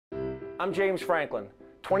I'm James Franklin.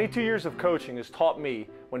 22 years of coaching has taught me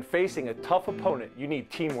when facing a tough opponent, you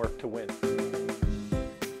need teamwork to win.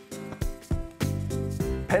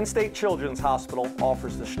 Penn State Children's Hospital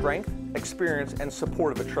offers the strength, experience, and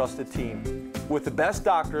support of a trusted team. With the best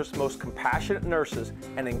doctors, most compassionate nurses,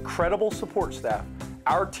 and incredible support staff,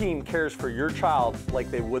 our team cares for your child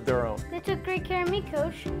like they would their own. They took great care of me,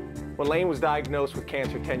 Coach. When Layn was diagnosed with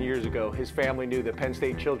cancer 10 years ago, his family knew the Penn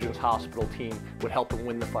State Children's Hospital team would help him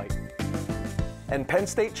win the fight. And Penn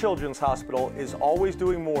State Children's Hospital is always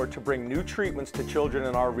doing more to bring new treatments to children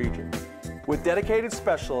in our region. With dedicated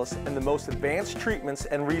specialists and the most advanced treatments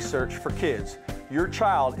and research for kids, your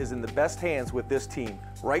child is in the best hands with this team,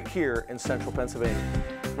 right here in Central Pennsylvania.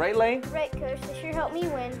 Right, Layn? Right, Coach. They sure helped me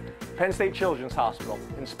win. Penn State Children's Hospital,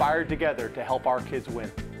 inspired together to help our kids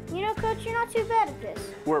win. You know, Coach, you're not too bad at this.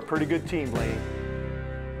 We're a pretty good team, Layn.